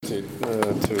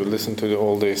opportunity to listen to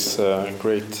all these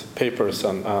great papers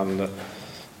and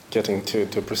getting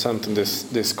to present in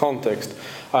this context.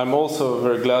 I'm also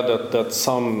very glad that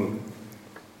some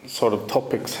sort of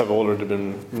topics have already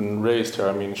been raised here.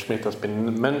 I mean, Schmitt has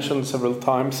been mentioned several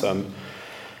times, and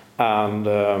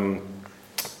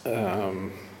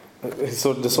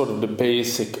so the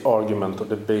basic argument or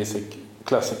the basic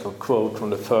classical quote from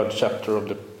the third chapter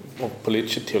of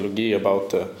Politische Theologie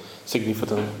about the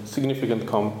significant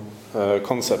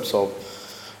concepts of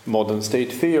modern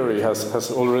state theory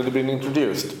has already been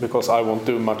introduced, because I won't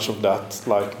do much of that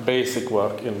like basic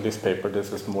work in this paper.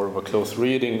 This is more of a close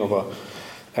reading of a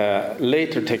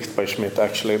later text by Schmitt,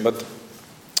 actually. But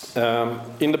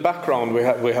in the background,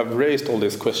 we have raised all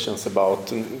these questions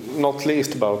about, not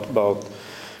least about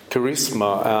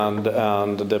charisma and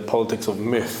the politics of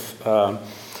myth.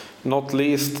 Not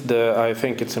least, I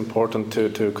think it's important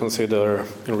to consider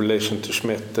in relation to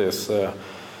Schmitt this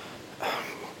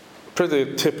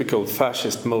pretty typical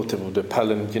fascist motive of the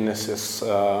palingenesis,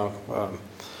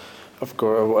 of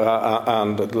course,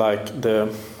 and like the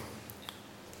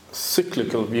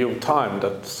cyclical view of time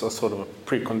that's a sort of a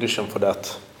precondition for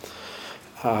that.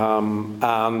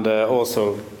 And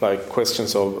also like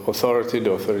questions of authority,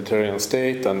 the authoritarian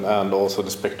state, and also the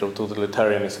specter of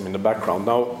totalitarianism in the background.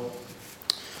 Now,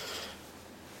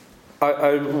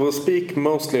 I will speak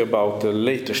mostly about the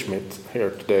later Schmitt here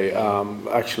today,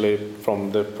 actually from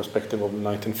the perspective of the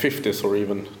 1950s or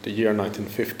even the year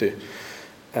 1950.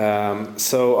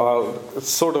 So it's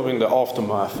sort of in the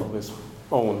aftermath of his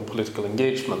own political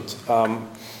engagement.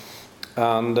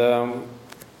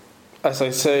 As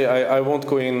I say, I won't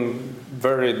go in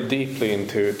very deeply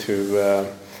into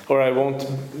or I won't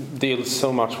deal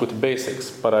so much with the basics,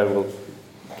 but I will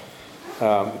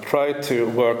try to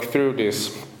work through these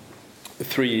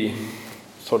three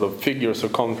sort of figures or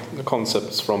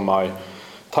concepts from my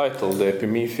title, the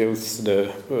Epimetheus,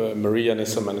 the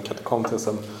Marianism and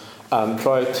Catechontism, and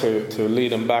try to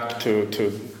lead them back to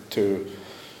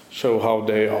show how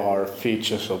they are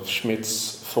features of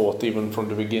Schmitt's thought even from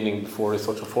the beginning, before he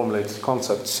sort of formulates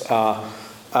concepts.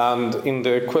 And in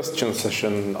the question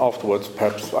session afterwards,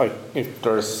 perhaps if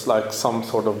there's like some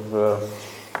sort of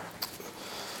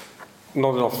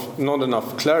not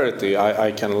enough clarity,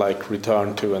 I can like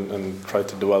return to and try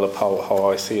to develop how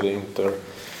I see the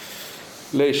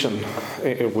interrelation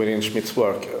within Schmitt's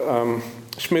work.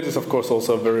 Schmitt is of course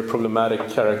also a very problematic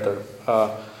character.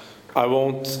 I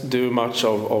won't do much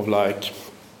of like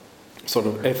sort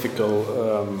of ethical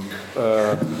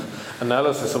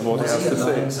analysis of what he has to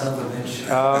say.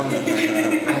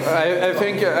 I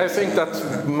think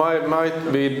that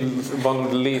might be one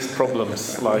of the least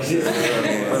problems like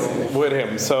with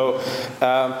him. So,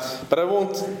 but I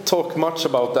won't talk much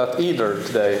about that either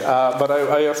today. But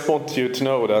I just want you to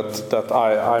know that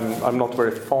I'm not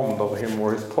very fond of him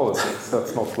or his politics.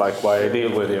 That's not like why I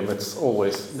deal with him. It's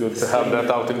always good to have that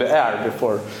out in the air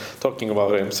before talking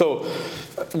about him. So,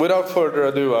 without further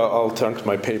ado, I'll turn to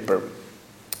my paper.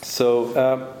 So,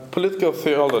 political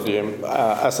theology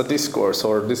as a discourse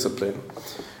or discipline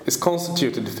is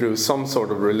constituted through some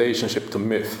sort of relationship to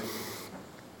myth.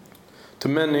 To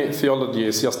many, theology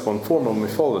is just one form of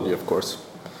mythology, of course.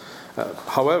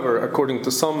 However, according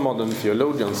to some modern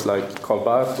theologians like Karl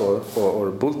Barth or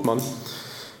Bultmann,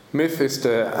 myth is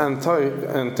the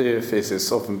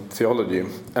antithesis of theology,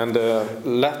 and the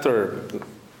latter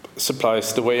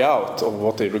supplies the way out of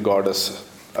what they regard as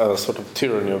a sort of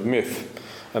tyranny of myth.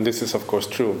 And this is, of course,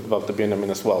 true of Walter Benjamin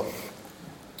as well.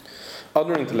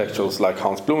 Other intellectuals like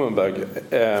Hans Blumenberg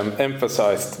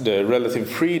emphasized the relative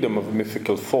freedom of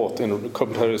mythical thought in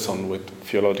comparison with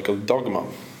theological dogma.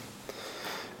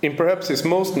 In perhaps his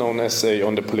most known essay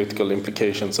on the political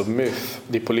implications of myth,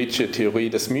 Die politische Theorie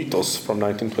des Mythos from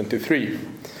 1923,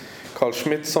 Carl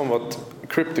Schmitt somewhat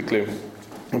cryptically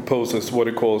opposes what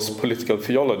he calls political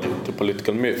theology to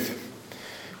political myth.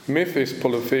 Myth is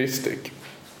polytheistic,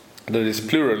 that is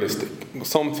pluralistic,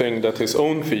 something that his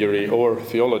own theory or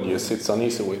theology sits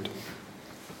uneasy with.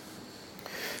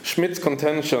 Schmitt's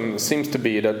contention seems to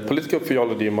be that political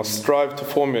theology must strive to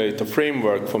formulate a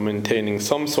framework for maintaining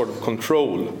some sort of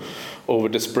control over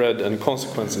the spread and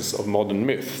consequences of modern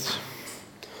myths.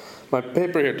 My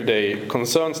paper here today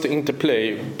concerns the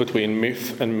interplay between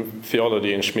myth and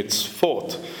theology in Schmitt's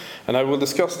thought, and I will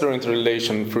discuss their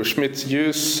interrelation through Schmitt's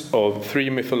use of three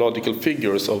mythological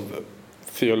figures of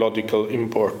theological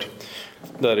import,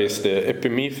 that is the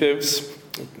Epimetheus,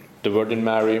 the Virgin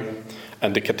Mary,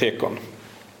 and the Katechon.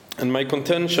 And my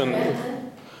contention,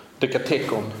 the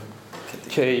Katechon,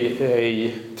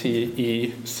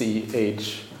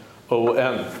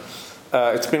 Katechon,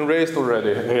 It's been raised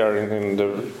already here in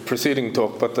the preceding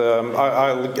talk, but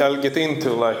I'll get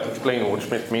into explaining what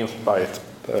Schmitt means by it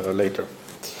later.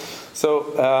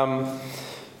 So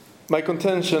my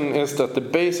contention is that the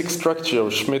basic structure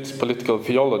of Schmitt's political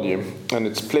theology and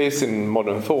its place in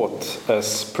modern thought,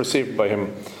 as perceived by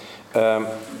him,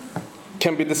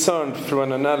 can be discerned through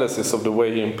an analysis of the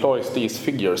way he employs these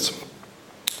figures.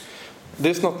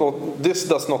 This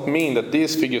does not mean that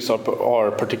these figures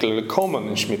are particularly common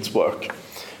in Schmitt's work.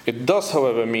 It does,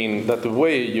 however, mean that the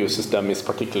way he uses them is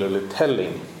particularly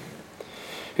telling.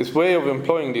 His way of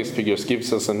employing these figures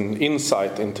gives us an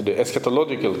insight into the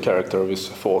eschatological character of his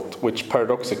thought, which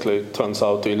paradoxically turns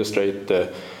out to illustrate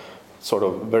the sort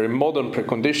of very modern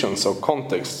preconditions or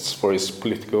contexts for his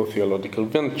politico-theological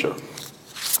venture.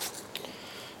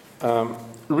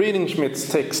 Reading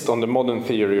Schmitt's text on the modern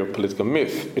theory of political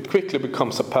myth, it quickly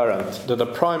becomes apparent that a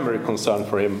primary concern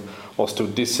for him was to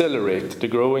decelerate the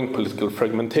growing political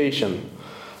fragmentation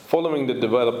following the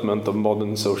development of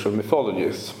modern social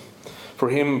mythologies, for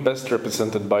him best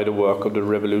represented by the work of the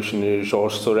revolutionary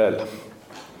Georges Sorel.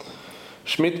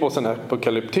 Schmitt was an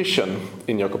apocalyptician,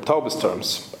 in Jacob Taube's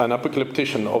terms, an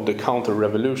apocalyptician of the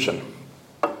counter-revolution.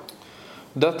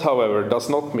 That, however, does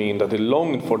not mean that he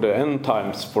longed for the end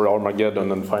times, for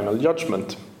Armageddon and final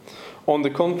judgment. On the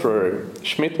contrary,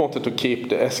 Schmitt wanted to keep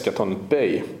the eschaton at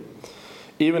bay.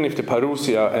 Even if the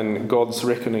parousia and God's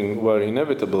reckoning were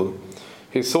inevitable,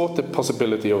 he sought the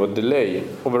possibility of a delay,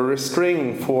 of a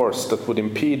restraining force that would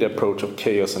impede the approach of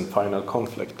chaos and final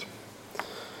conflict.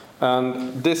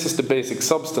 And this is the basic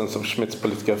substance of Schmitt's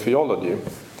political theology.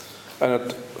 And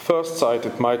at first sight,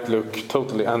 it might look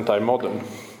totally anti-modern.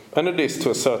 And it is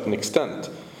to a certain extent,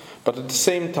 but at the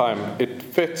same time it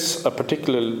fits a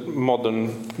particular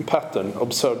modern pattern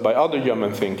observed by other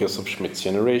German thinkers of Schmitt's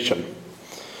generation.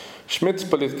 Schmitt's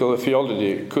political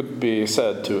theology could be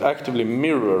said to actively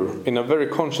mirror, in a very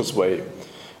conscious way,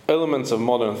 elements of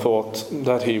modern thought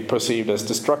that he perceived as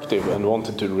destructive and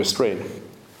wanted to restrain.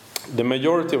 The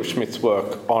majority of Schmitt's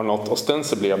work are not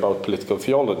ostensibly about political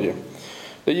theology.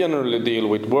 They generally deal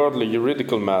with worldly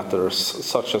juridical matters,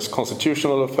 such as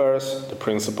constitutional affairs, the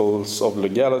principles of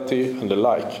legality, and the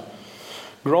like.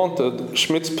 Granted,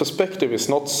 Schmitt's perspective is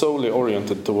not solely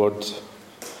oriented towards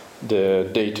the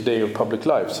day-to-day of public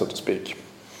life, so to speak.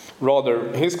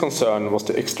 Rather, his concern was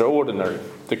the extraordinary,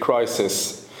 the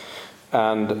crisis,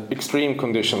 and extreme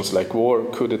conditions like war,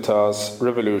 coup d'etats,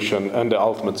 revolution, and the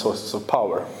ultimate sources of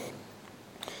power.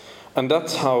 And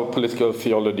that's how political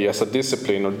theology as a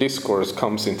discipline or discourse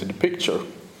comes into the picture.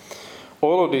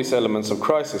 All of these elements of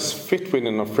crisis fit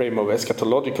within a frame of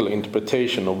eschatological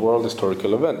interpretation of world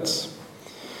historical events.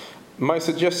 My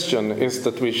suggestion is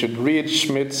that we should read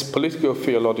Schmitt's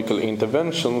politico-theological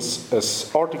interventions as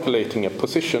articulating a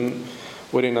position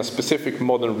within a specific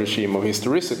modern regime of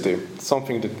historicity,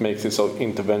 something that makes his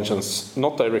interventions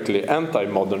not directly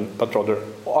anti-modern, but rather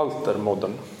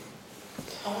alter-modern.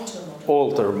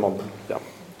 Alter-modern, yeah.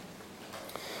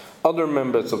 Other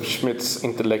members of Schmitt's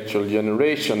intellectual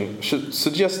generation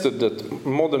suggested that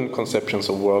modern conceptions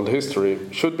of world history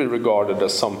should be regarded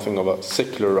as something of a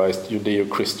secularized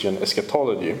Judeo-Christian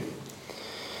eschatology.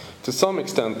 To some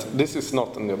extent, this is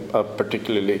not a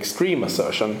particularly extreme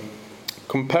assertion.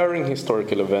 Comparing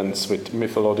historical events with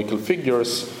mythological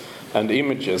figures and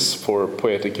images for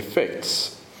poetic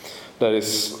effects, that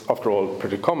is, after all,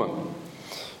 pretty common.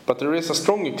 But there is a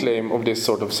stronger claim of this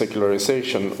sort of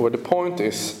secularization, where the point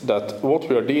is that what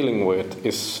we are dealing with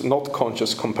is not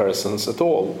conscious comparisons at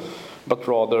all, but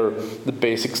rather the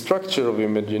basic structure of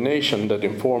imagination that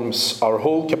informs our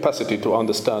whole capacity to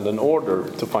understand and order,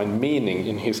 to find meaning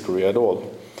in history at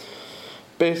all.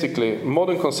 Basically,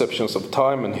 modern conceptions of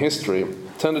time and history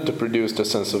tended to produce their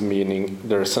sense of meaning,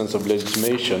 their sense of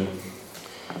legitimation,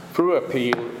 through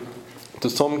appeal to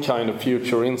some kind of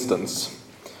future instance.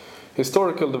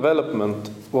 Historical development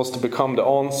was to become the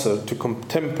answer to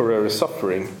contemporary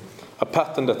suffering, a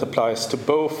pattern that applies to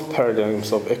both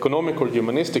paradigms of economic or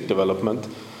humanistic development,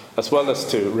 as well as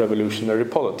to revolutionary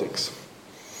politics.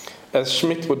 As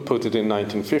Schmitt would put it in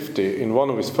 1950, in one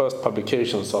of his first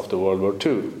publications after World War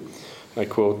II, I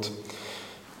quote,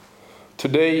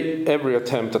 "Today, every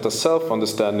attempt at a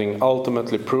self-understanding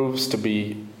ultimately proves to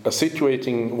be a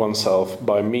situating oneself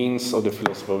by means of the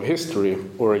philosophy of history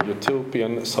or a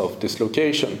utopian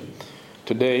self-dislocation.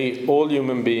 Today, all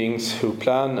human beings who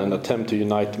plan and attempt to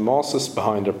unite the masses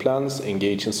behind their plans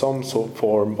engage in some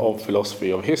form of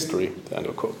philosophy of history." End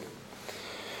of quote.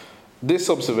 This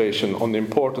observation on the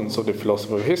importance of the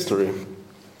philosophy of history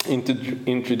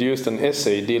introduced an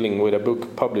essay dealing with a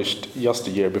book published just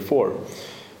a year before,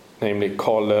 namely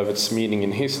Karl Löwit's Meaning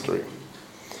in History.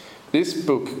 This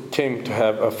book came to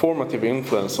have a formative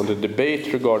influence on the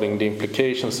debate regarding the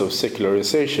implications of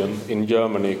secularization in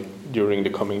Germany during the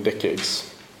coming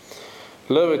decades.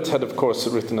 Löwit had, of course,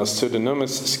 written a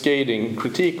pseudonymous scathing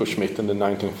critique of Schmitt in the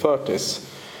 1930s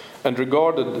and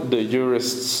regarded the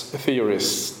jurist's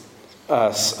theories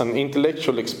as an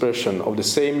intellectual expression of the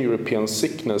same European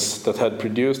sickness that had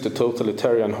produced the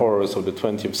totalitarian horrors of the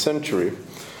 20th century.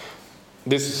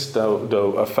 This is,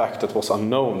 though, a fact that was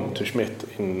unknown to Schmitt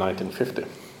in 1950.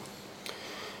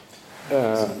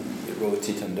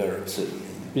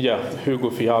 Yeah,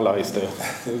 Hugo Fiala is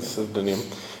the name.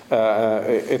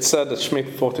 It's said that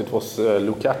Schmitt thought it was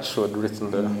Lukács who had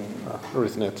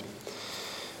written it.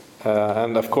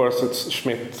 And of course,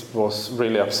 Schmitt was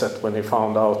really upset when he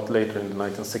found out later in the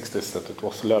 1960s that it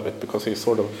was Löwit, because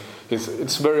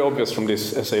it's very obvious from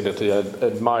this essay that he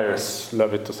admires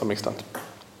Löwit to some extent.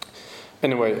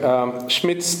 Anyway,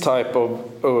 Schmitt's type of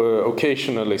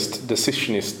occasionalist,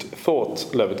 decisionist thought,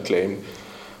 Löwit claimed,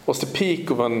 was the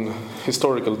peak of an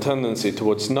historical tendency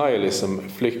towards nihilism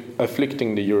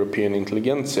afflicting the European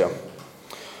intelligentsia.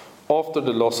 After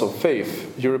the loss of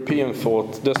faith, European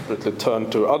thought desperately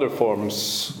turned to other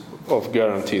forms of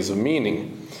guarantees of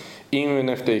meaning, even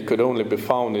if they could only be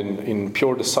found in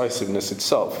pure decisiveness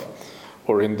itself,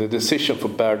 or in the decision for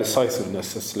bare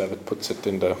decisiveness, as Löwit puts it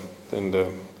in the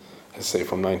essay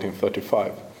from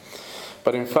 1935.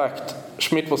 But in fact,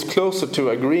 Schmitt was closer to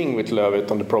agreeing with Löwit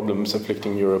on the problems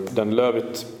afflicting Europe than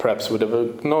Löwit perhaps would have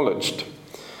acknowledged.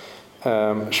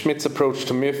 Schmitt's approach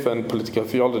to myth and political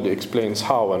theology explains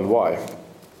how and why.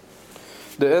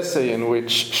 The essay in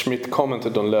which Schmitt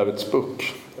commented on Löwit's book,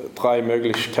 Drei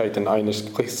Möglichkeiten eines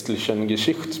christlichen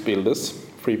Geschichtsbildes,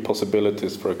 Three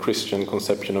Possibilities for a Christian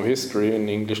Conception of History in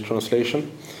English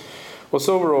translation, was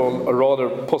overall a rather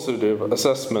positive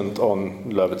assessment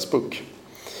on Löwit's book.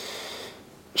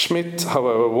 Schmitt,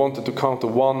 however, wanted to counter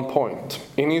one point.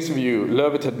 In his view,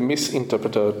 Löwit had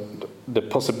misinterpreted the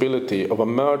possibility of a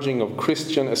merging of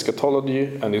Christian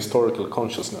eschatology and historical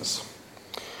consciousness.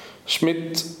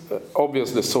 Schmitt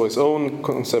obviously saw his own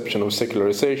conception of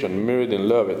secularization mirrored in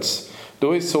Löwit's,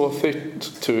 though he saw fit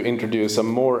to introduce a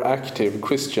more active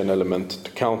Christian element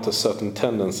to counter certain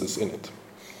tendencies in it.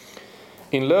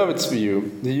 In Löwit's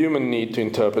view, the human need to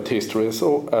interpret history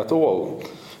at all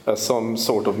as some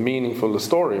sort of meaningful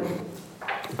story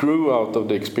grew out of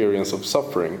the experience of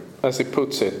suffering. As he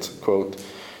puts it, quote,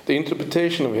 "The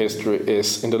interpretation of history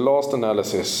is, in the last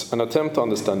analysis, an attempt to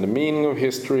understand the meaning of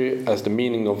history as the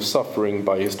meaning of suffering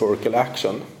by historical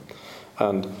action."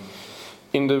 And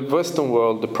in the Western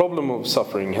world, the problem of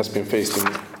suffering has been faced in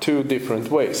two different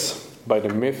ways, by the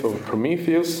myth of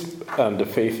Prometheus and the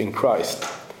faith in Christ.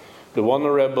 The one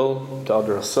a rebel, the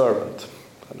other a servant.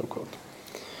 End of quote.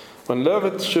 When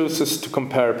Löwit chooses to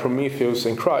compare Prometheus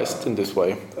and Christ in this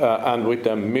way, and with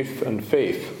them myth and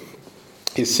faith,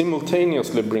 he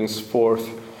simultaneously brings forth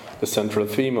the central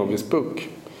theme of his book.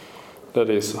 That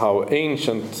is, how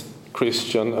ancient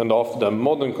Christian and after them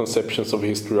modern conceptions of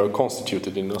history are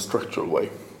constituted in a structural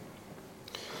way.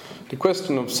 The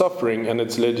question of suffering and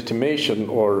its legitimation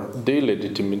or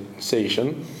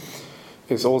delegitimization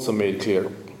is also made clear.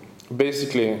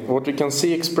 Basically, what we can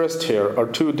see expressed here are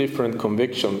two different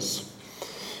convictions.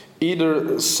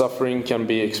 Either suffering can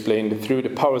be explained through the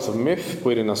powers of myth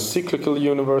within a cyclical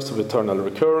universe of eternal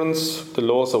recurrence, the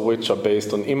laws of which are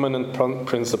based on immanent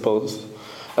principles,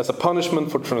 as a punishment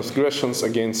for transgressions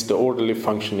against the orderly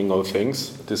functioning of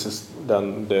things. This is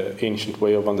then the ancient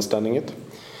way of understanding it.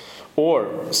 Or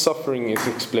suffering is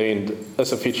explained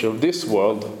as a feature of this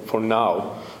world for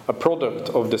now, a product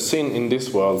of the sin in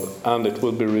this world, and it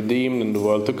will be redeemed in the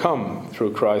world to come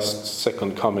through Christ's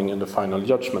second coming and the final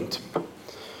judgment.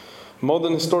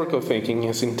 Modern historical thinking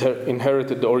has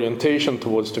inherited the orientation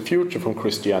towards the future from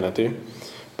Christianity,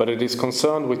 but it is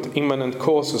concerned with immanent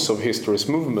causes of history's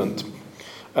movement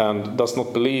and does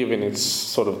not believe in its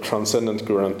sort of transcendent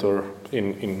guarantor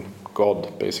in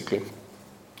God, basically.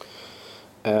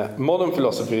 Modern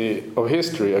philosophy of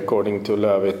history, according to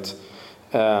Löwit,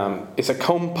 is a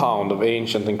compound of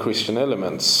ancient and Christian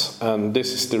elements, and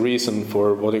this is the reason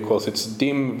for what he calls its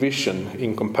dim vision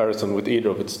in comparison with either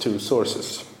of its two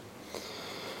sources.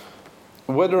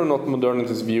 Whether or not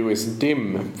modernity's view is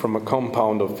dim from a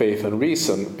compound of faith and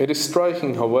reason, it is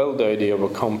striking how well the idea of a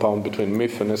compound between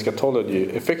myth and eschatology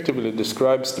effectively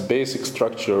describes the basic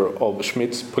structure of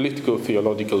Schmitt's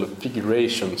political-theological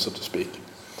figuration, so to speak.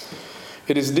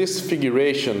 It is this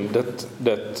figuration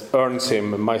that earns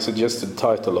him my suggested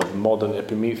title of Modern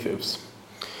Epimetheus.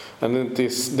 And it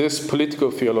is this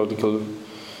political-theological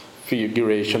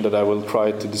figuration that I will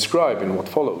try to describe in what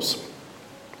follows.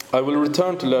 I will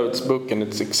return to Löwit's book and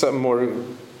its more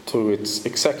to its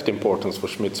exact importance for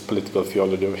Schmidt's political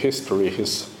theology of history,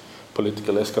 his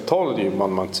political eschatology,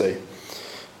 one might say.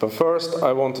 But first,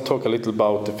 I want to talk a little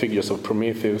about the figures of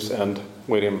Prometheus and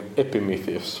with him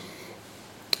Epimetheus.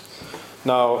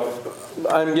 Now,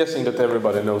 I'm guessing that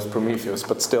everybody knows Prometheus,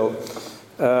 but still,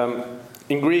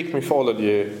 in Greek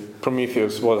mythology,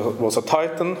 Prometheus was a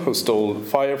titan who stole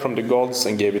fire from the gods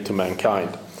and gave it to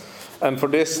mankind. And for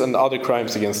this and other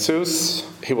crimes against Zeus,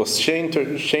 he was chained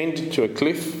to a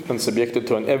cliff and subjected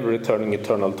to an ever-returning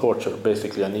eternal torture,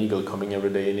 basically an eagle coming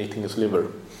every day and eating his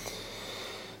liver.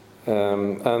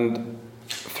 And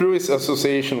through his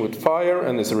association with fire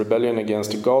and his rebellion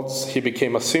against the gods, he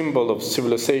became a symbol of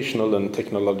civilizational and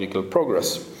technological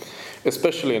progress,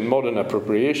 especially in modern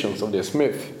appropriations of this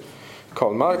myth.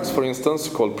 Karl Marx, for instance,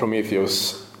 called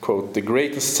Prometheus, quote, the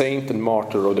greatest saint and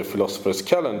martyr of the philosopher's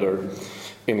calendar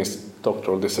in his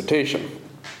doctoral dissertation.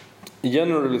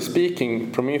 Generally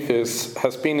speaking, Prometheus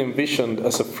has been envisioned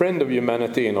as a friend of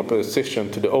humanity in opposition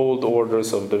to the old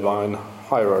orders of divine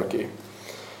hierarchy.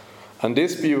 And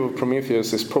this view of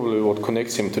Prometheus is probably what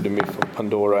connects him to the myth of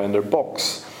Pandora and her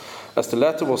box, as the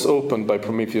latter was opened by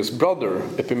Prometheus' brother,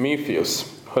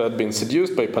 Epimetheus, who had been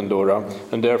seduced by Pandora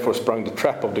and therefore sprung the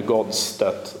trap of the gods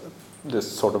that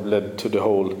this sort of led to the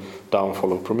whole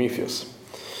downfall of Prometheus.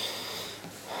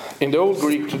 In the old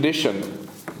Greek tradition,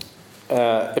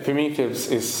 Epimetheus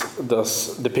is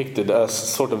thus depicted as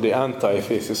sort of the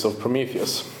antithesis of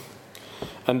Prometheus.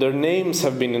 And their names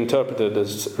have been interpreted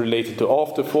as related to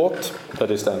afterthought, that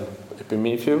is then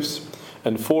Epimetheus,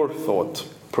 and forethought,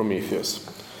 Prometheus.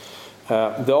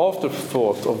 The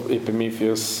afterthought of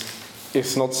Epimetheus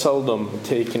is not seldom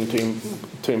taken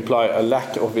to imply a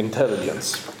lack of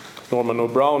intelligence. Norman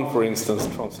O'Brien, for instance,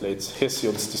 translates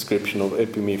Hesiod's description of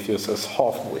Epimetheus as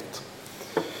half-wit.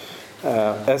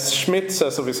 As Schmidt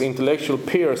says of his intellectual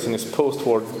peers in his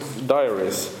post-war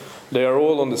diaries, they are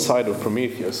all on the side of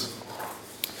Prometheus.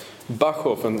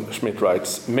 Bachhofen, Schmidt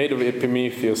writes, made of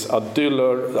Epimetheus a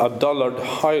dullard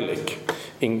Heilig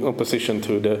in opposition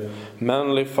to the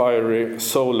manly, fiery,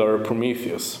 solar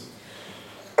Prometheus.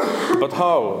 But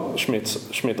how,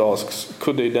 Schmidt asks,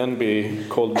 could they then be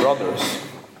called brothers?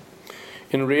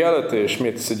 In reality,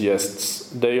 Schmidt suggests,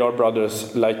 they are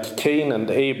brothers like Cain and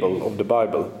Abel of the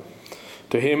Bible.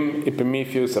 To him,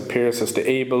 Epimetheus appears as the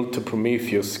Abel to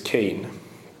Prometheus' Cain.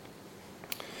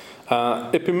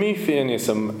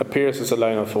 Epimetheanism appears as a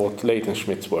line of thought late in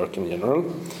Schmidt's work in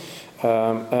general.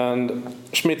 And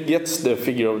Schmidt gets the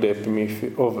figure of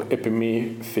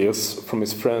Epimetheus from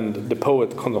his friend, the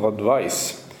poet Konrad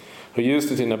Weiss, who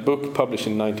used it in a book published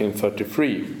in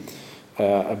 1933,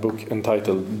 a book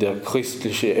entitled Der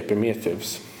christliche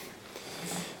Epimetheus.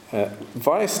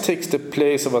 Weiss takes the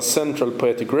place of a central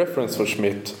poetic reference for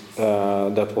Schmidt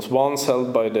that was once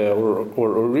held by or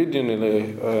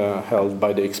originally held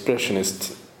by the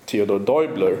expressionist Theodor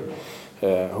Deubler,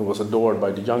 who was adored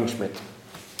by the young Schmidt.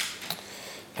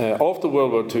 After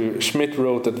World War II, Schmidt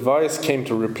wrote that Weiss came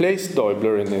to replace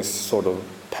Deubler in his sort of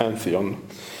pantheon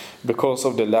because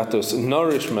of the latter's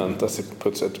nourishment, as he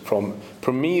puts it, from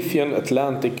Promethean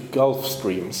Atlantic Gulf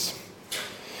streams.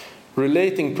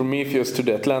 Relating Prometheus to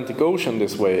the Atlantic Ocean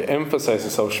this way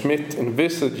emphasizes how Schmidt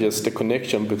envisages the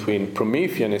connection between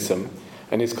Prometheanism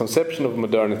and his conception of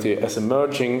modernity as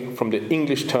emerging from the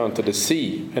English turn to the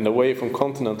sea and away from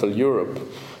continental Europe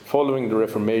following the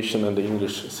Reformation and the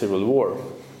English Civil War.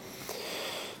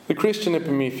 The Christian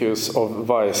Epimetheus of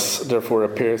Weiss therefore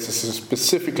appears as a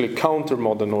specifically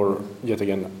counter-modern or, yet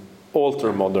again,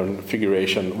 alter-modern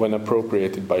figuration when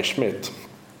appropriated by Schmidt.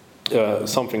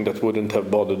 Something that wouldn't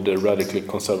have bothered the radically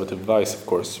conservative Weiss, of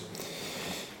course.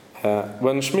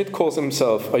 When Schmidt calls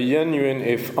himself a genuine,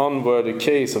 if unworthy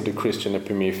case of the Christian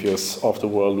Epimetheus after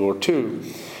World War II,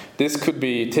 this could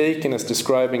be taken as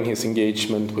describing his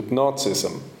engagement with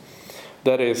Nazism.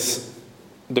 That is,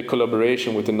 the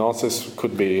collaboration with the Nazis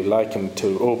could be likened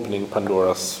to opening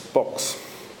Pandora's box.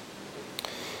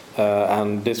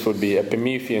 And this would be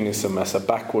Epimetheanism as a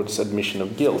backwards admission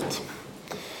of guilt.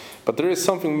 But there is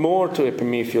something more to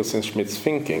Epimetheus in Schmidt's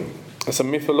thinking. As a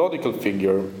mythological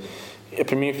figure,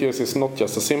 Epimetheus is not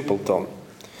just a simpleton.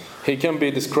 He can be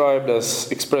described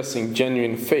as expressing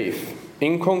genuine faith.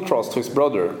 In contrast to his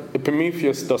brother,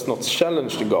 Epimetheus does not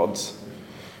challenge the gods.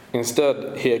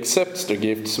 Instead, he accepts their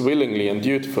gifts willingly and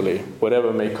dutifully,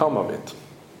 whatever may come of it.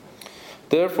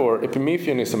 Therefore,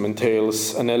 Epimetheanism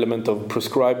entails an element of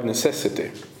prescribed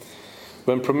necessity.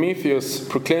 When Prometheus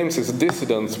proclaims his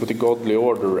dissidence with the godly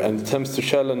order and attempts to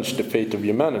challenge the fate of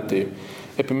humanity,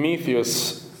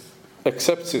 Epimetheus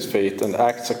accepts his fate and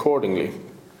acts accordingly.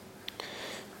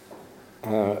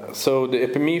 So the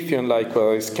Epimethian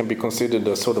likewise can be considered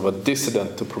as sort of a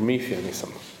dissident to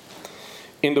Prometheanism.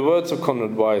 In the words of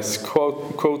Conrad Weiss,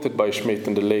 quoted by Schmitt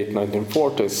in the late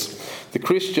 1940s, the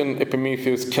Christian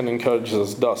Epimetheus can encourage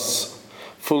us thus: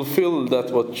 fulfill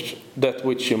that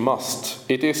which you must.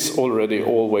 It is already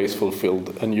always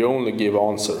fulfilled, and you only give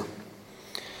answer.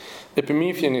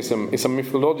 Epimethianism is a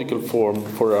mythological form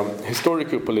for a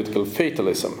historico-political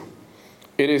fatalism.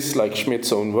 It is like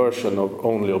Schmitt's own version of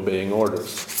only obeying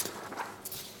orders.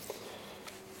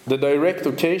 The direct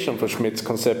occasion for Schmitt's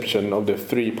conception of the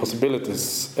three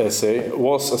possibilities essay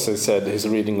was, as I said, his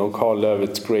reading of Karl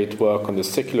Löwith's great work on the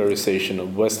secularization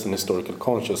of Western historical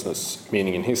consciousness,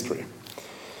 meaning in history.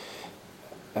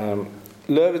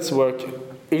 Löwith's work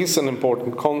is an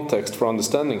important context for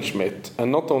understanding Schmitt,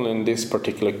 and not only in this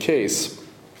particular case.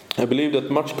 I believe that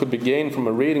much could be gained from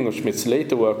a reading of Schmitt's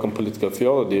later work on political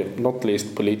theology, not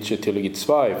least Politische Theologie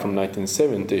 2 from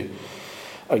 1970,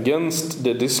 against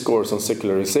the discourse on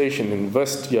secularization in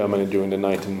West Germany during the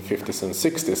 1950s and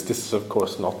 60s. This is, of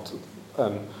course, not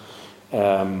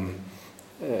an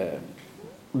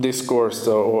discourse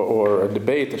or a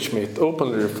debate that Schmitt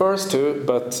openly refers to,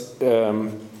 but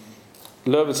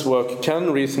Löwith's work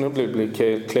can reasonably be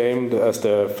claimed as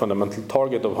the fundamental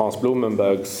target of Hans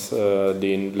Blumenberg's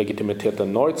Die Legitimität der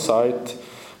Neuzeit,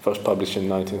 first published in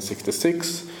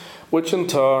 1966, which in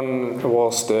turn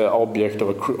was the object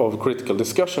of critical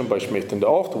discussion by Schmitt in the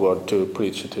afterword to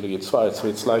Politische Theologie 2. So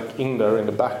it's like in there in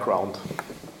the background.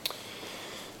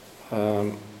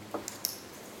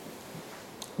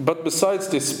 But besides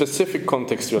this specific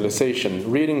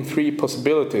contextualization, reading Three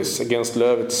Possibilities against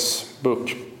Löwith's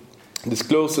book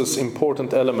discloses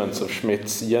important elements of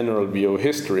Schmitt's general view of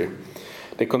history: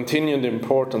 the continued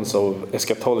importance of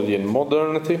eschatology in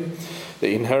modernity,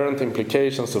 the inherent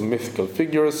implications of mythical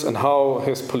figures, and how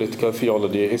his political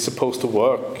theology is supposed to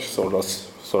work sort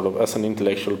of as an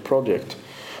intellectual project,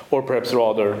 or perhaps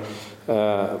rather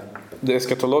the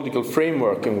eschatological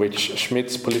framework in which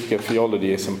Schmitt's political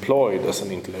theology is employed as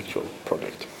an intellectual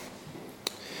project.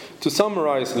 To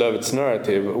summarize Löwith's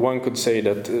narrative, one could say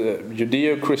that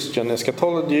Judeo-Christian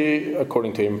eschatology,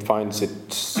 according to him, finds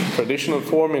its traditional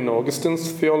form in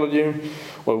Augustine's theology,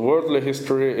 where worldly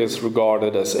history is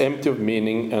regarded as empty of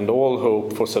meaning and all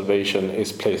hope for salvation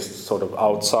is placed sort of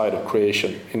outside of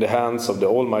creation, in the hands of the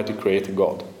Almighty Creator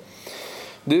God.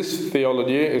 This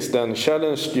theology is then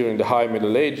challenged during the High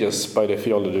Middle Ages by the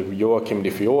theology of Joachim de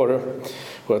Fiore,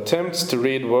 who attempts to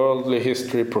read worldly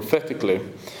history prophetically,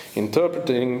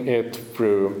 interpreting its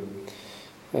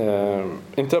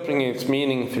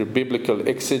meaning through biblical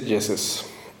exegesis.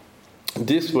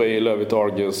 This way, Löwith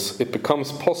argues, it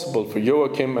becomes possible for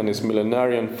Joachim and his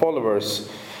millenarian followers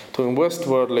to invest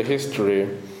worldly history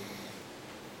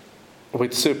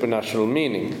with supernatural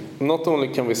meaning. Not only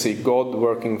can we see God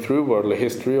working through worldly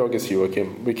history, argues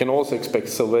Joachim, we can also expect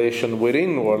salvation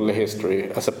within worldly history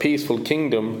as a peaceful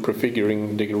kingdom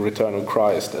prefiguring the return of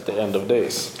Christ at the end of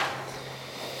days.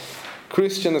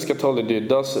 Christian eschatology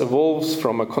thus evolves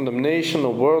from a condemnation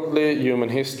of worldly human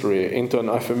history into an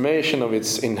affirmation of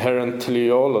its inherent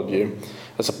teleology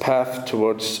as a path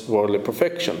towards worldly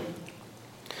perfection.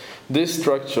 This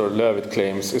structure, Löwith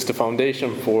claims, is the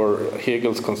foundation for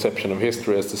Hegel's conception of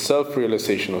history as the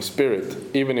self-realization of spirit,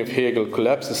 even if Hegel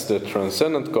collapses the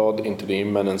transcendent God into the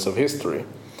immanence of history.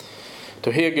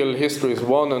 To Hegel, history is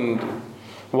one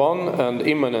and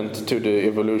immanent to the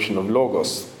evolution of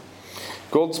Logos.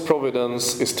 God's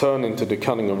providence is turned into the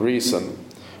cunning of reason,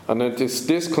 and it is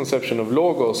this conception of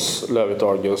Logos, Löwith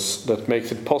argues, that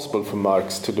makes it possible for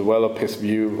Marx to develop his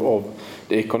view of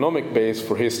the economic base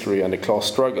for history and the class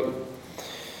struggle.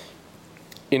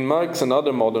 In Marx and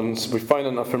other moderns, we find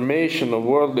an affirmation of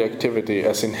worldly activity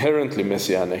as inherently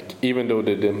messianic, even though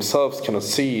they themselves cannot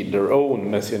see their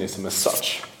own messianism as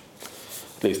such.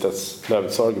 At least that's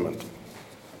Löwith's argument.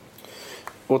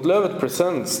 What Löwith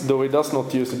presents, though he does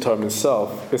not use the term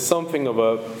himself, is something of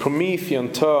a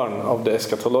Promethean turn of the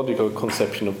eschatological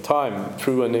conception of time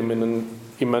through an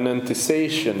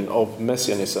immanentization of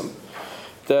messianism.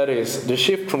 That is, the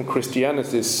shift from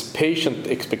Christianity's patient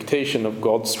expectation of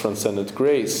God's transcendent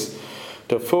grace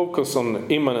to a focus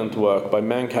on immanent work by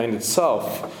mankind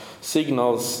itself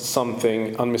signals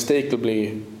something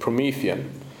unmistakably Promethean.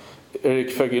 Erik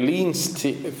Fögelin's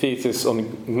thesis on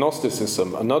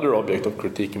Gnosticism, another object of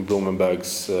critique in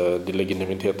Blumenberg's Die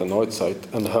Legitimität der Neuzeit,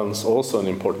 and hence also an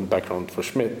important background for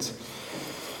Schmitt,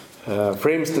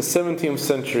 frames the 17th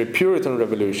century Puritan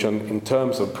revolution in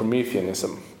terms of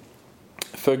Prometheanism.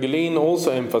 Fögelin also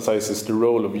emphasizes the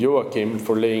role of Joachim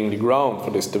for laying the ground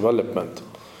for this development.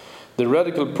 The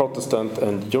radical Protestant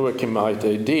and Joachimite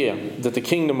idea that the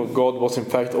kingdom of God was in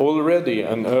fact already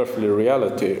an earthly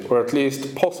reality, or at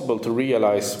least possible to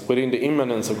realize within the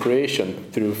immanence of creation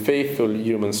through faithful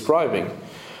human striving,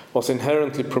 was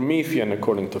inherently Promethean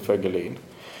according to Fegelein.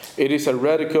 It is a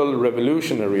radical,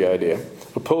 revolutionary idea,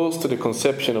 opposed to the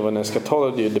conception of an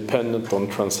eschatology dependent on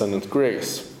transcendent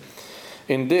grace.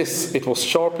 In this, it was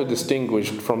sharply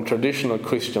distinguished from traditional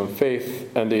Christian faith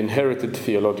and the inherited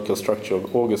theological structure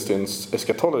of Augustine's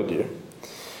eschatology.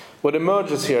 What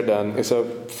emerges here, then, is a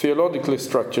theologically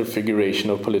structured figuration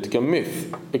of political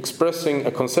myth, expressing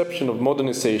a conception of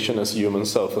modernization as human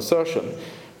self-assertion,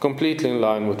 completely in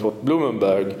line with what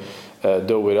Blumenberg,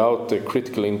 though without the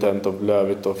critical intent of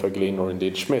Löwit or Fegelein or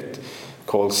indeed Schmitt,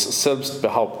 calls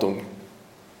Selbstbehauptung,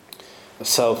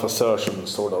 self-assertion,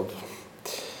 sort of.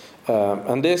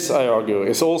 And this, I argue,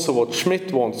 is also what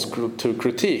Schmitt wants to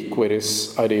critique with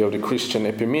his idea of the Christian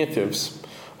Epimetheus.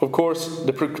 Of course,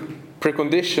 the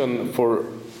precondition for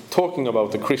talking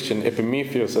about the Christian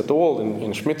Epimetheus at all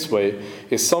in Schmitt's way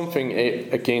is something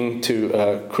akin to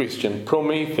a Christian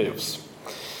Prometheus,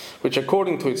 which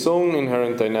according to its own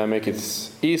inherent dynamic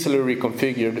is easily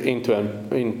reconfigured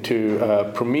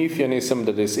into Prometheanism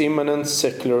that is immanent,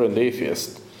 secular, and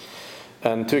atheist.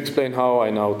 And to explain how, I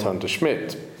now turn to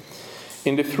Schmitt.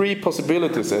 In the Three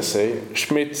Possibilities essay,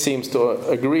 Schmitt seems to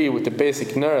agree with the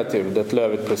basic narrative that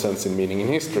Löwit presents in Meaning in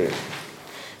History.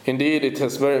 Indeed, it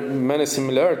has very many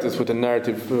similarities with the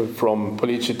narrative from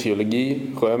Politische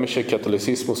Theologie, Römische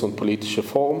Katholizismus und politische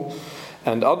Form,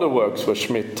 and other works where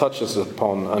Schmitt touches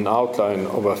upon an outline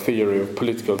of a theory of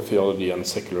political theology and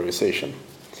secularization.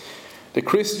 The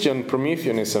Christian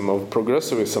Prometheanism of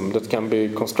progressivism that can be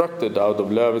constructed out of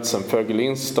Löwit's and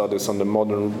Fegelein's studies on the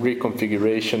modern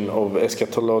reconfiguration of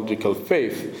eschatological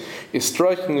faith is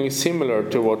strikingly similar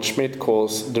to what Schmitt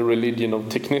calls the religion of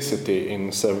technicity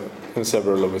in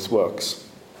several of his works.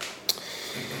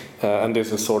 And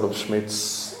this is sort of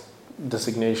Schmitt's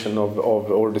designation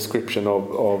or description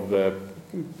of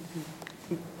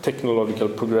technological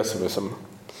progressivism,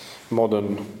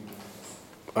 modern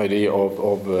idea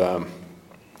of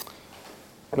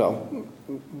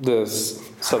the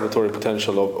salvatory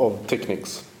potential of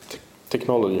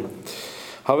technology.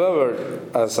 However,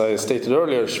 as I stated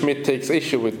earlier, Schmitt takes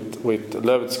issue with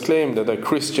Löwit's claim that a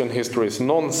Christian history is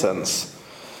nonsense,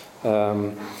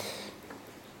 for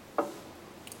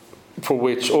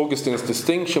which Augustine's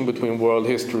distinction between world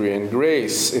history and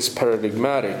grace is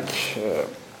paradigmatic.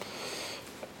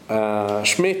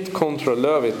 Schmitt, contra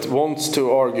Löwit, wants to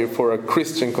argue for a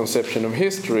Christian conception of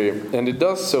history, and it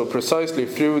does so precisely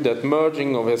through that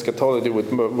merging of eschatology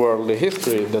with worldly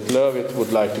history that Löwit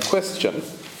would like to question.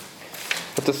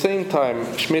 At the same time,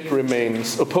 Schmitt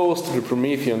remains opposed to the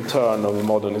Promethean turn of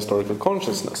modern historical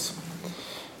consciousness.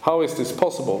 How is this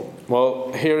possible?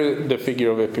 Well, here the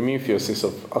figure of Epimetheus is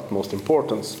of utmost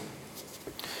importance.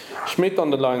 Schmitt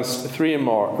underlines three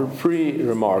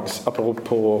remarks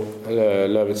apropos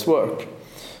Löwit's work.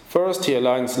 First, he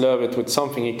aligns Löwit with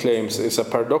something he claims is a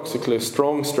paradoxically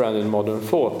strong strand in modern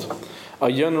thought,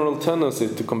 a general tendency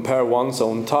to compare one's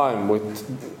own time with,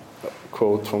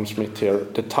 quote from Schmitt here,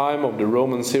 the time of the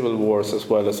Roman civil wars as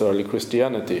well as early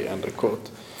Christianity, end quote.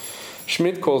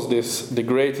 Schmitt calls this the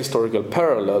great historical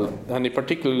parallel, and he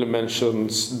particularly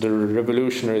mentions the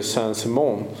revolutionary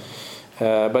Saint-Simon.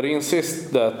 But he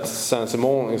insists that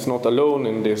Saint-Simon is not alone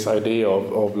in this idea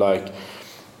of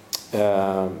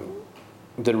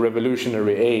the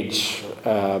revolutionary age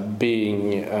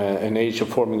being an age of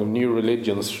forming of new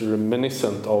religions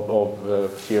reminiscent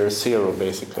of year zero,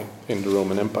 basically, in the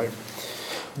Roman Empire.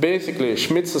 Basically,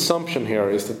 Schmitt's assumption here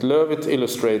is that Löwit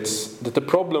illustrates that the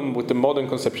problem with the modern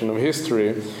conception of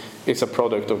history is a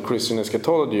product of Christian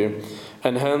eschatology,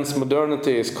 and hence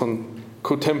modernity is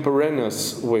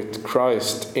contemporaneous with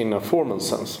Christ in a formal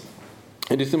sense.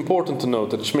 It is important to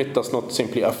note that Schmitt does not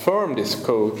simply affirm this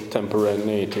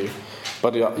contemporaneity,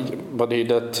 but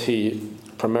that he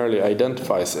primarily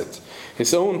identifies it.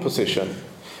 His own position,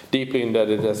 deeply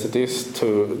indebted as it is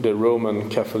to the Roman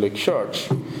Catholic Church,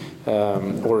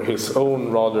 or his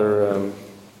own rather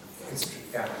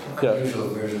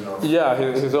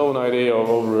his own idea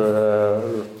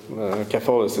of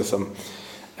Catholicism.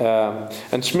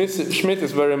 And Schmitt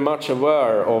is very much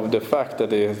aware of the fact that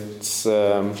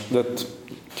that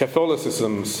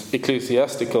Catholicism's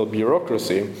ecclesiastical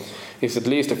bureaucracy is at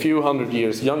least a few hundred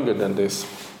years younger than this.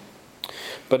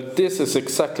 But this is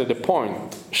exactly the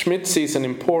point. Schmitt sees an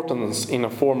importance in a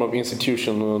form of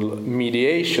institutional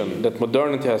mediation that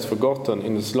modernity has forgotten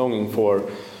in its longing for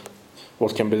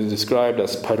what can be described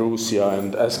as parousia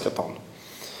and eschaton.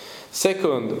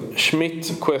 Second,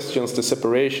 Schmitt questions the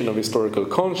separation of historical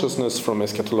consciousness from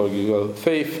eschatological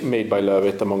faith made by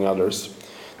Löwit, among others.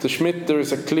 To Schmitt, there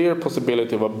is a clear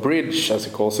possibility of a bridge, as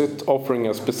he calls it, offering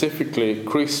a specifically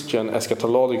Christian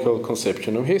eschatological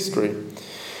conception of history.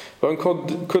 One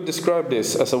could describe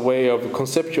this as a way of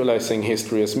conceptualizing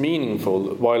history as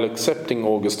meaningful, while accepting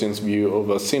Augustine's view of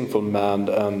a sinful man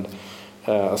and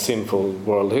a sinful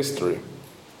world history.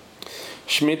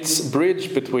 Schmitt's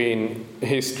bridge between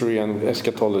history and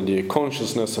eschatology,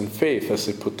 consciousness and faith, as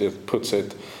he puts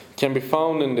it, can be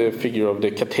found in the figure of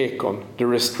the katechon, the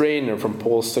restrainer from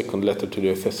Paul's second letter to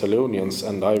the Thessalonians,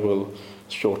 and I will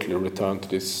shortly return to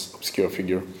this obscure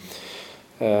figure.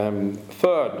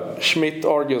 Third, Schmitt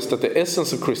argues that the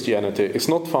essence of Christianity is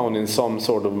not found in some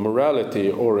sort of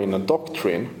morality or in a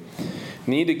doctrine.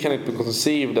 Neither can it be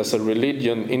conceived as a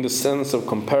religion in the sense of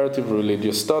comparative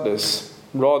religious studies.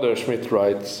 Rather, Schmitt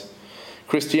writes,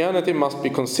 Christianity must be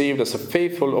conceived as a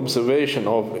faithful observation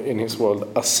of, in his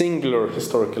world, a singular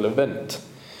historical event,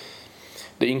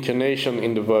 the incarnation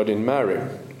in the Virgin Mary.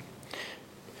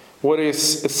 What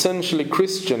is essentially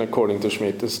Christian, according to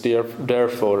Schmitt, is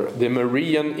therefore the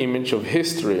Marian image of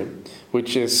history,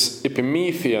 which is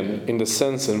Epimethian in the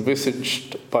sense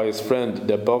envisaged by his friend,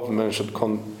 the above-mentioned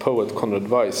poet Conrad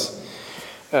Weiss.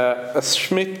 As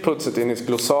Schmitt puts it in his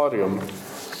glossarium,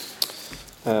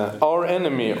 our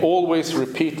enemy always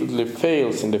repeatedly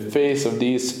fails in the face of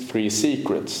these three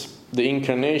secrets: the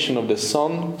incarnation of the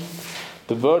Son,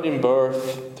 the virgin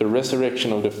birth, the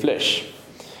resurrection of the flesh.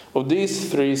 Of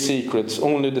these three secrets,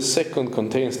 only the second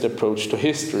contains the approach to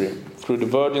history, through the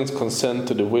Virgin's consent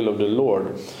to the will of the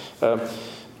Lord.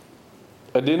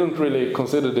 I didn't really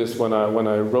consider this when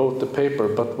I wrote the paper,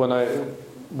 but when I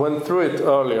went through it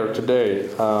earlier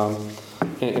today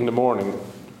in the morning,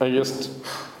 I just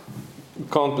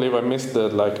can't believe I missed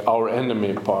the our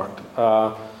enemy part,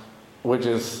 which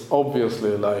is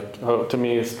obviously to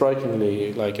me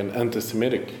strikingly like an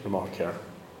anti-Semitic remark here.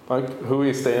 Like, who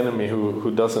is the enemy who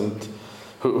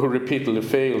repeatedly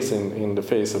fails in the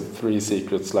face of three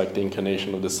secrets like the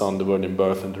incarnation of the Son, the virgin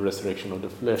birth, and the resurrection of the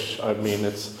flesh? I mean,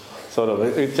 it's sort of,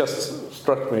 it just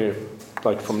struck me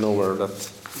like from nowhere that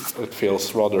it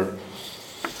feels rather,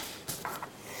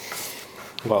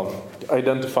 well,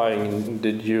 identifying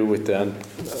the Jew with the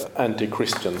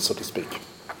anti-Christian, so to speak.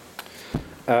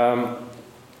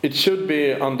 It should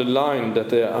be underlined that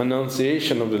the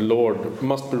Annunciation of the Lord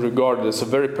must be regarded as a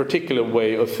very particular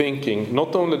way of thinking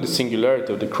not only the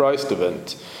singularity of the Christ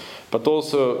event, but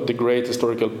also the great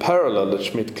historical parallel that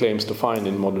Schmitt claims to find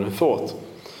in modern thought.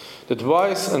 That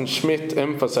Weiss and Schmitt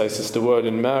emphasizes the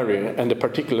Virgin Mary and the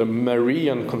particular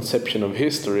Marian conception of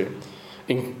history,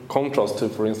 in contrast to,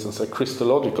 for instance, a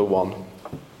Christological one,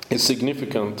 is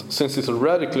significant since it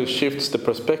radically shifts the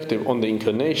perspective on the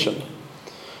incarnation.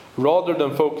 Rather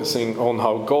than focusing on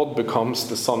how God becomes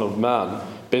the Son of Man,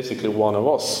 basically one of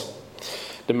us,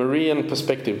 the Marian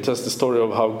perspective tells the story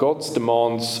of how God's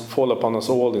demands fall upon us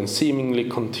all in seemingly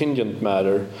contingent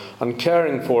manner,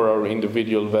 uncaring for our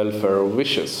individual welfare or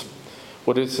wishes.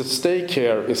 What is at stake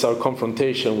here is our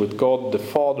confrontation with God the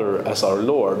Father as our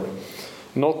Lord,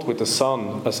 not with the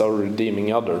Son as our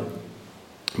redeeming other.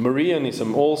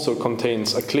 Marianism also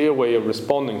contains a clear way of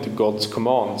responding to God's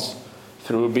commands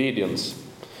through obedience.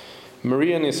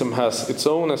 Marianism has its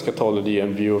own eschatology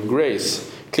and view of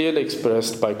grace, clearly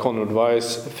expressed by Conrad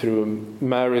Weiss through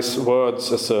Mary's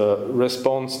words as a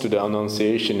response to the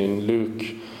Annunciation in Luke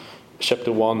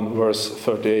chapter 1, verse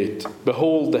 38.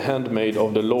 Behold the handmaid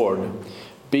of the Lord,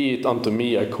 be it unto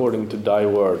me according to thy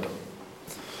word.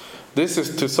 This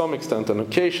is to some extent an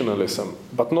occasionalism,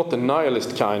 but not the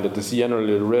nihilist kind that is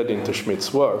generally read into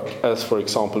Schmitt's work, as for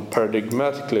example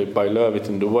paradigmatically by Löwit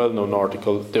in the well-known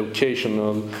article The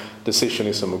Occasional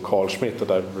Decisionism of Carl Schmitt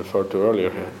that I've referred to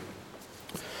earlier here.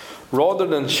 Rather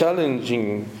than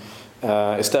challenging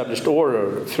established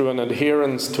order through an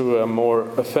adherence to a more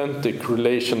authentic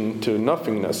relation to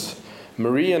nothingness,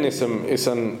 Marianism is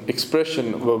an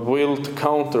expression of a will to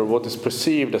counter what is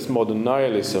perceived as modern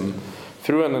nihilism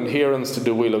through an adherence to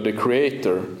the will of the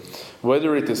Creator,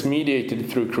 whether it is mediated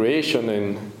through creation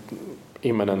in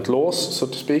immanent laws, so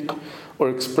to speak, or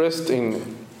expressed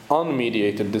in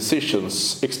unmediated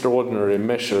decisions, extraordinary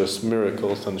measures,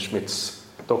 miracles, and Schmitt's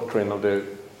doctrine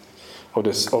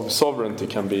of sovereignty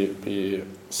can be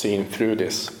seen through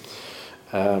this.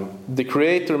 The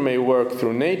Creator may work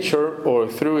through nature or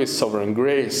through His sovereign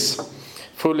grace,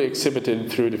 fully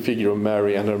exhibited through the figure of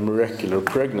Mary and her miraculous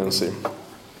pregnancy.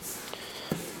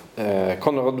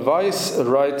 Conrad Weiss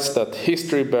writes that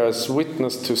history bears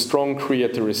witness to strong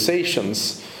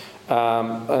creatorizations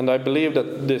And I believe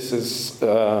that this is,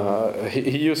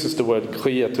 he uses the word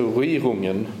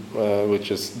kreaturierungen,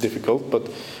 which is difficult, but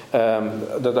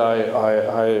that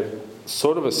I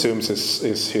sort of assumes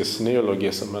is his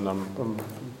neologism, and I'm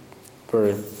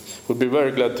would be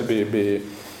very glad to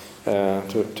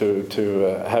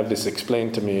to have this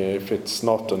explained to me if it's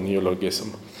not a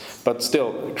neologism. But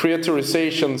still,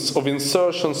 creaturizations of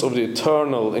insertions of the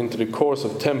eternal into the course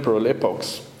of temporal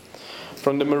epochs.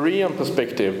 From the Marian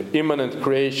perspective, immanent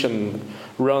creation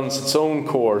runs its own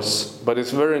course, but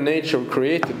its very nature of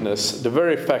createdness, the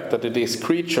very fact that it is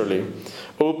creaturely,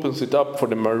 opens it up for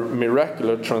the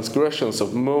miraculous transgressions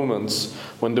of moments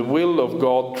when the will of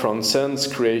God transcends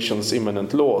creation's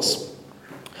immanent laws.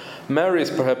 Mary is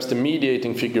perhaps the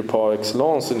mediating figure par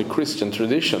excellence in the Christian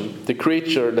tradition, the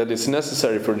creature that is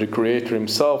necessary for the Creator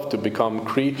himself to become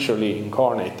creaturely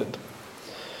incarnated.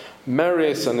 Mary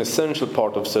is an essential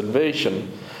part of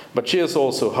salvation, but she is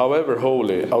also, however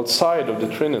holy, outside of the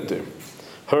Trinity.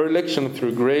 Her election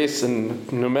through grace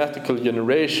and pneumatical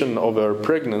generation of her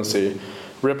pregnancy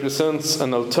represents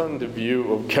an alternative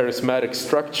view of charismatic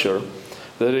structure,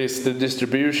 that is, the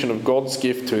distribution of God's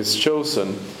gift to his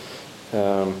chosen.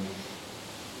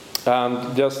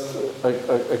 And just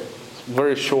a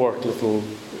very short little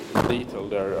detail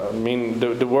there. I mean,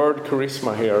 the word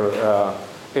charisma here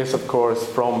is, of course,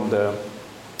 from the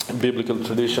biblical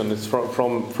tradition. It's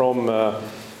from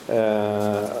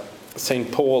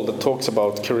Saint Paul, that talks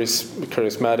about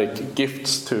charismatic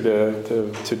gifts to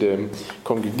the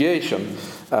congregation,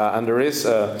 and there is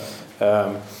a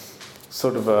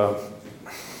sort of a,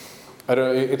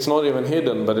 it's not even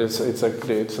hidden, but it's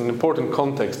an important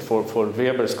context for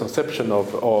Weber's conception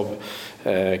of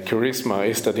charisma,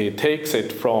 is that he takes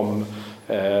it from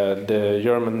the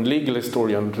German legal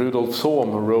historian Rudolf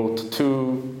Sohm, who wrote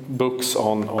 2 books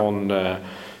on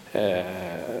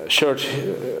church,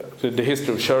 the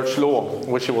history of church law,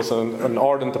 which he was an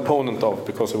ardent opponent of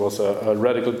because he was a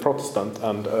radical Protestant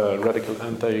and a radical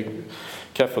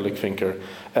anti-Catholic thinker.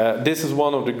 This is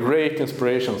one of the great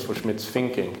inspirations for Schmidt's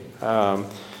thinking.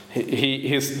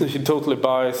 He totally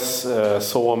buys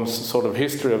Sohm's sort of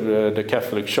history of the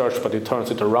Catholic Church, but he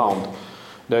turns it around.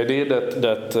 The idea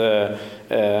that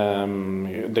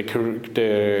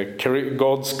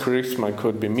God's charisma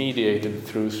could be mediated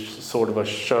through sort of a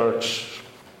church,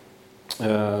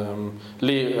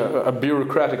 a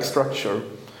bureaucratic structure,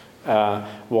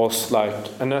 was like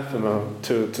anathema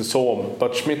to Sohm.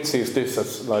 But Schmidt sees this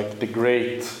as like the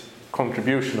great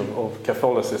contribution of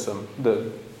Catholicism,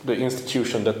 the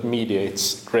institution that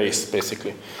mediates grace,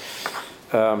 basically.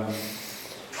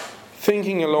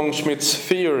 Thinking along Schmidt's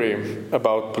theory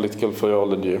about political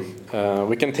theology,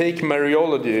 we can take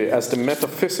Mariology as the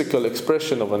metaphysical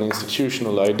expression of an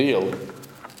institutional ideal.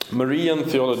 Marian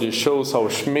theology shows how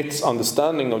Schmidt's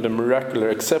understanding of the miracular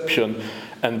exception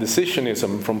and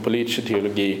decisionism from politische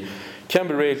theology can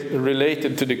be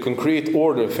related to the concrete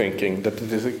order thinking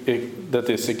that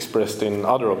is expressed in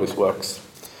other of his works.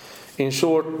 In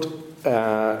short,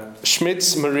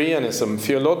 Schmidt's Marianism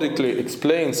theologically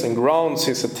explains and grounds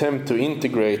his attempt to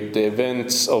integrate the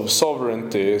events of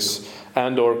sovereignties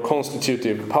and or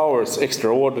constitutive powers,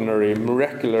 extraordinary,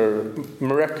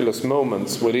 miraculous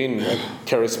moments within a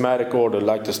charismatic order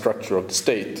like the structure of the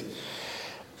state.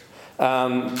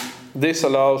 This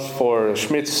allows for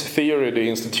Schmidt's theory of the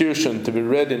institution to be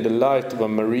read in the light of a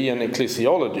Marian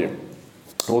ecclesiology.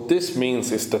 What this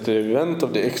means is that the event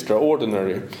of the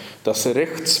extraordinary, das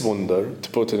Rechtswunder, to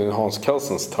put it in Hans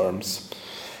Kelsen's terms,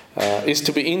 is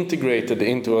to be integrated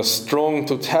into a strong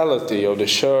totality of the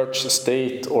church,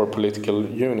 state, or political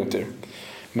unity.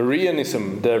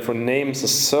 Marianism therefore names a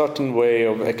certain way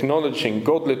of acknowledging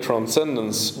godly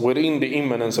transcendence within the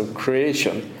immanence of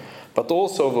creation, but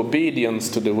also of obedience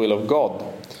to the will of God.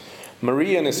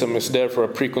 Marianism is therefore a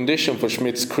precondition for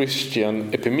Schmidt's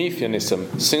Christian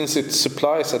epimethianism, since it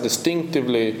supplies a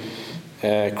distinctively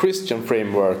Christian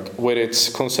framework with its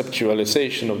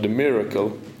conceptualization of the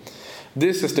miracle.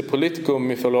 This is the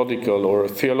politico-mythological or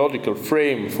theological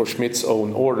frame for Schmidt's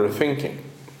own order thinking.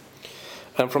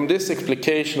 And from this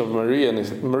explication of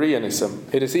Marianism,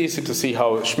 it is easy to see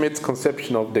how Schmidt's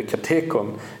conception of the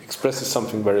katekon expresses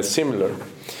something very similar.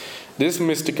 This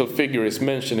mystical figure is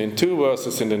mentioned in 2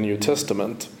 verses in the New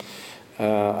Testament.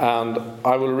 And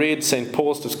I will read St.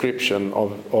 Paul's description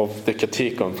of the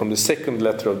katekon from the 2nd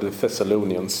letter of the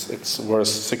Thessalonians. It's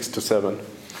verse 6 to 7.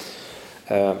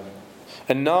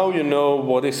 And now you know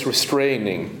what is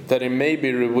restraining, that it may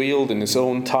be revealed in his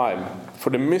own time. For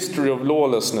the mystery of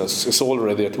lawlessness is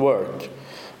already at work.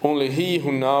 Only he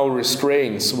who now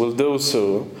restrains will do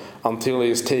so until he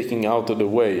is taken out of the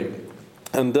way.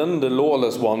 And then the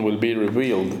lawless one will be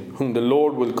revealed, whom the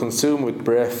Lord will consume with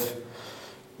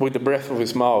the breath of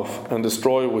his mouth, and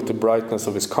destroy with the brightness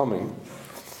of his coming.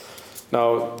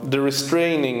 Now, the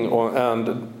restraining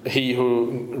and he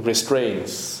who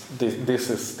restrains, this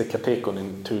is the katekon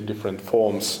in two different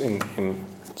forms in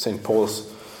St.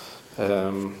 Paul's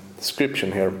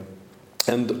description here.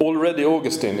 And already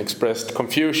Augustine expressed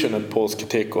confusion at Paul's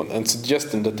katekon and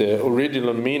suggested that the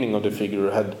original meaning of the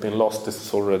figure had been lost. This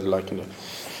is already like in the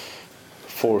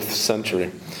 4th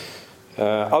century.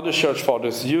 Other church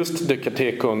fathers used the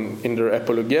katekon in their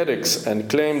apologetics and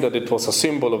claimed that it was a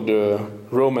symbol of the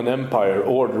Roman Empire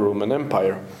or the Roman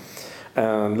Empire.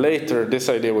 And later, this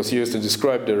idea was used to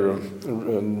describe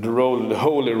the role of the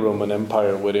Holy Roman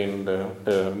Empire within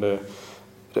the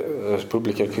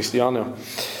Republica Christiana.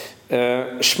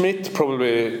 Schmidt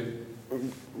probably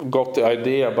got the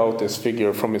idea about this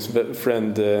figure from his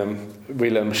friend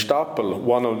Wilhelm Stapel,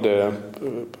 one of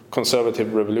the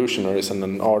conservative revolutionaries and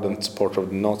an ardent supporter of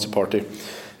the Nazi Party,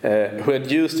 who had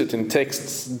used it in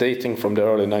texts dating from the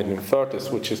early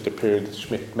 1930s, which is the period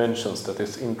Schmidt mentions that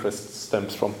his interest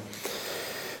stems from.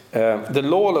 The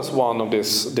lawless one of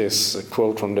this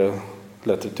quote from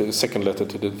the second letter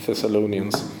to the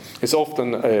Thessalonians is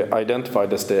often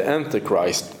identified as the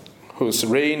Antichrist, whose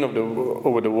reign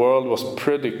over the world was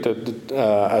predicted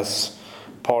as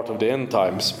part of the end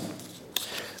times.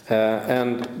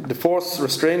 And the force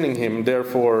restraining him,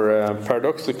 therefore,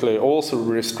 paradoxically, also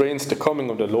restrains the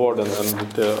coming of the Lord and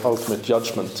the ultimate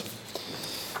judgment.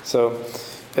 So,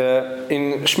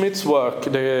 in Schmidt's work,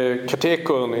 the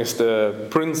katekon is the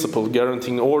principle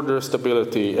guaranteeing order,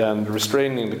 stability, and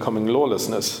restraining the coming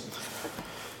lawlessness.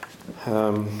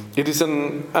 It is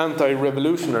an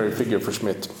anti-revolutionary figure for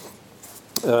Schmidt.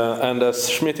 And as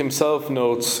Schmidt himself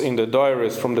notes in the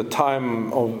diaries from the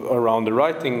time around the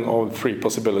writing of Three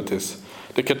Possibilities,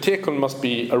 the katekon must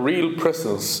be a real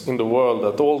presence in the world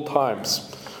at all times,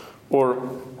 or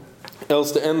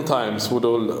else the end times would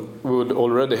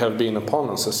already have been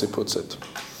upon us, as he puts it.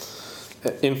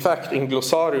 In fact, in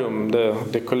Glossarium,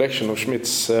 the collection of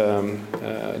Schmidt's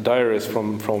diaries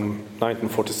from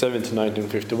 1947 to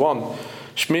 1951,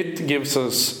 Schmidt gives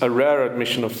us a rare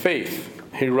admission of faith.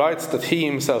 He writes that he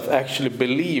himself actually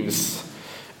believes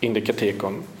in the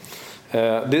katekon.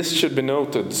 This should be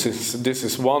noted, since this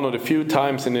is one of the few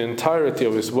times in the entirety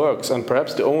of his works, and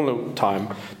perhaps the only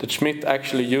time, that Schmidt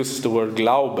actually uses the word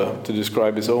Glaube to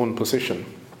describe his own position.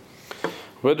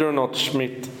 Whether or not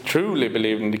Schmidt truly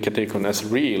believed in the katekon as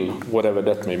real, whatever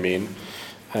that may mean,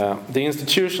 the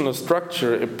institutional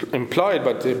structure implied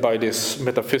by this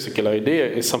metaphysical idea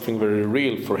is something very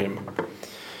real for him.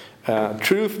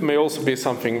 Truth may also be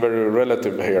something very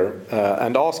relative here,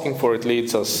 and asking for it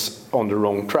leads us on the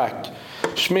wrong track.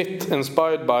 Schmidt,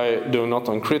 inspired by, though not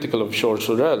uncritical of George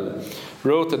Sorel,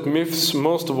 wrote that myths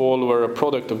most of all were a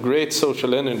product of great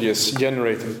social energies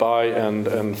generated by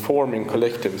and forming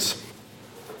collectives.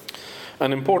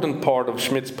 An important part of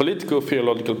Schmidt's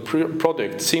politico-theological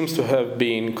project seems to have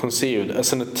been conceived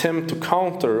as an attempt to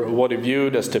counter what he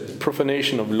viewed as the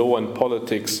profanation of law and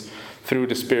politics through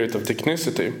the spirit of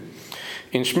technicity.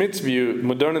 In Schmidt's view,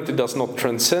 modernity does not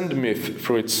transcend myth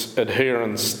through its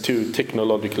adherence to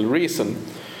technological reason.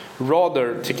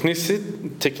 Rather,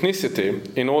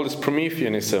 technicity, in all its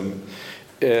Prometheanism,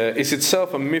 is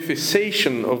itself a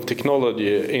mythization of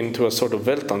technology into a sort of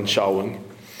Weltanschauung.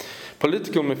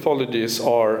 Political mythologies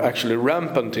are actually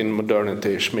rampant in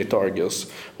modernity, Schmidt argues.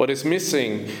 What is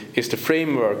missing is the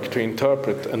framework to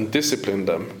interpret and discipline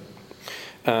them.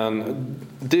 And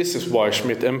this is why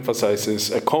Schmidt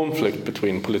emphasizes a conflict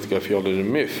between political theology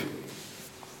and myth.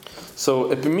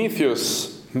 So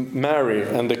Epimetheus, Mary,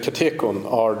 and the katekon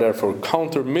are therefore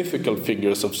counter-mythical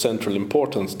figures of central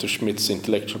importance to Schmidt's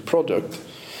intellectual project.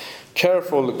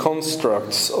 Careful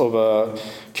constructs of a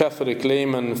Catholic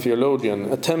layman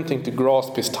theologian attempting to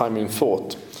grasp his time in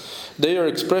thought. They are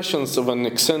expressions of an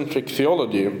eccentric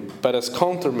theology, but as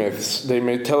counter-myths they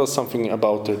may tell us something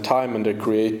about their time and their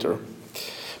creator.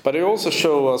 But they also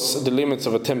show us the limits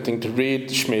of attempting to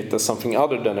read Schmidt as something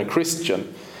other than a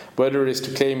Christian, whether it is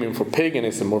to claim him for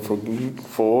paganism or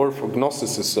for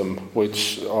Gnosticism,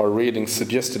 which are readings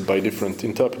suggested by different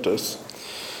interpreters.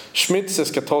 Schmidt's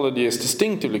eschatology is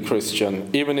distinctively Christian,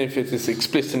 even if it is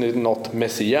explicitly not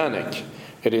messianic.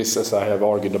 It is, as I have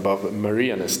argued above,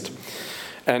 Marianist,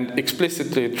 and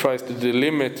explicitly tries to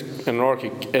delimit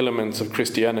anarchic elements of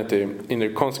Christianity in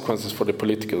their consequences for the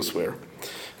political sphere.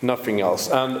 Nothing else.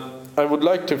 And I would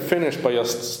like to finish by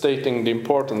just stating the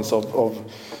importance of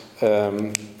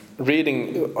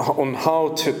reading on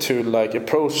how to like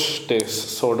approach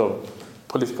this sort of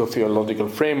political theological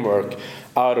framework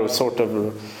out of sort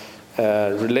of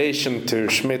relation to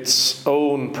Schmidt's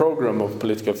own program of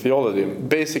political theology.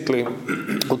 Basically,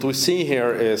 what we see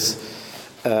here is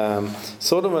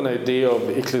sort of an idea of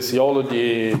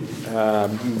ecclesiology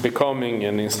becoming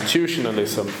an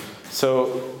institutionalism. So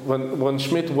when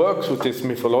Schmidt works with these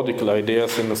mythological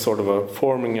ideas in a sort of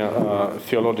forming a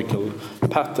theological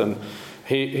pattern,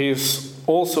 he's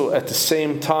also at the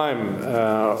same time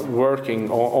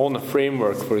working on a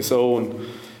framework for his own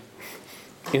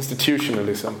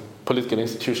institutionalism, political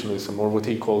institutionalism, or what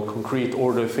he called concrete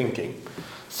order thinking.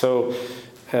 So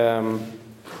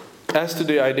as to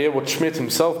the idea what Schmidt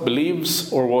himself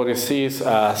believes, or what he sees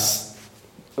as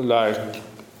like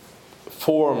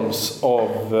forms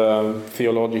of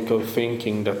theological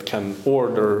thinking that can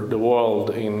order the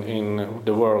world in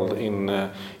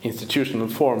institutional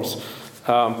forms,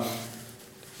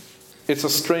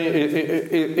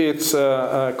 it's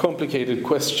a complicated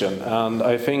question, and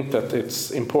I think that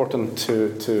it's important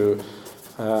to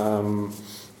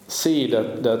see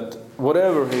that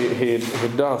whatever he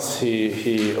does,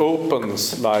 he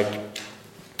opens like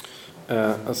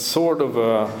a sort of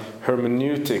a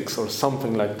hermeneutics or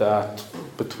something like that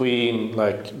between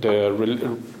like the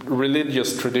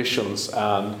religious traditions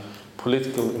and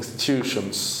political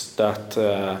institutions that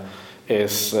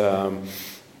is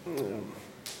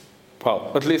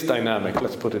well, at least dynamic,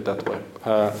 let's put it that way.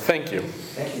 Thank you.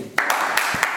 Thank you.